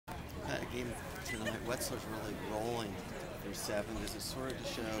game tonight, Wetzlar's really rolling through 7. Does it sort of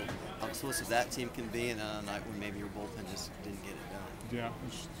just show how explosive that team can be, and on a night when maybe your bullpen just didn't get it done? Yeah,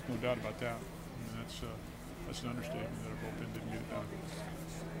 there's no doubt about that. I mean, that's an understatement that our bullpen didn't get it done.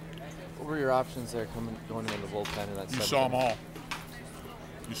 What were your options there going into the bullpen in that? You saw them all.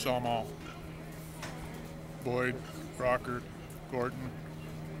 You saw them all. Boyd, Rocker, Gordon.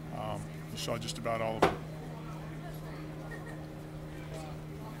 You saw just about all of them.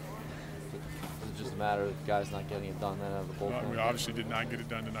 It's just a matter of guys not getting it done then out of the bullpen. We obviously did not get it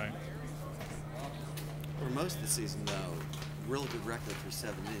done tonight. For most of the season, though, real good record for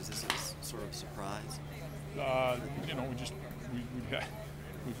 7 innings. This is sort of a surprise. You know,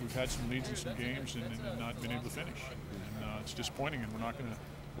 we've had some leads in some games and not been able to finish. And it's disappointing, and we're not going to.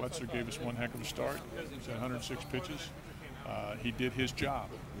 Wetzlar gave us one heck of a start. He's had 106 pitches. He did his job.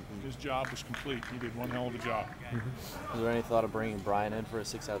 His job was complete. He did one hell of a job. Was there any thought of bringing Brian in for a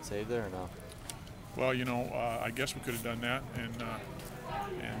 6-out save there or no? Well, you know, I guess we could have done that, and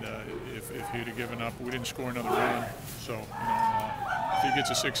if he'd have given up, we didn't score another run. So, you know, if he gets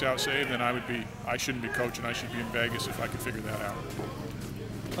a 6-out save, then I shouldn't be coaching. I should be in Vegas if I could figure that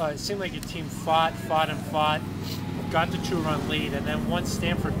out. It seemed like your team fought, got the 2-run lead, and then once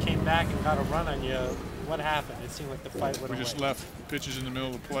Stanford came back and got a run on you, what happened? It seemed like the fight went away. We just left pitches in the middle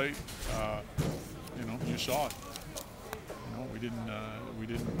of the plate. You know, you saw it. You know, we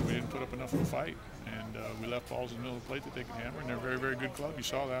didn't put up enough of a fight, and we left balls in the middle of the plate that they could hammer. And they're a very, very good club. You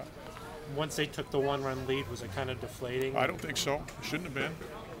saw that. Once they took the 1-run lead, was it kind of deflating? I don't think so. It shouldn't have been.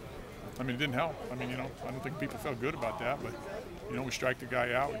 I mean, it didn't help. I mean, you know, I don't think people felt good about that. But you know, we strike the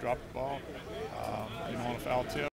guy out. We dropped the ball. You know, on a foul tip.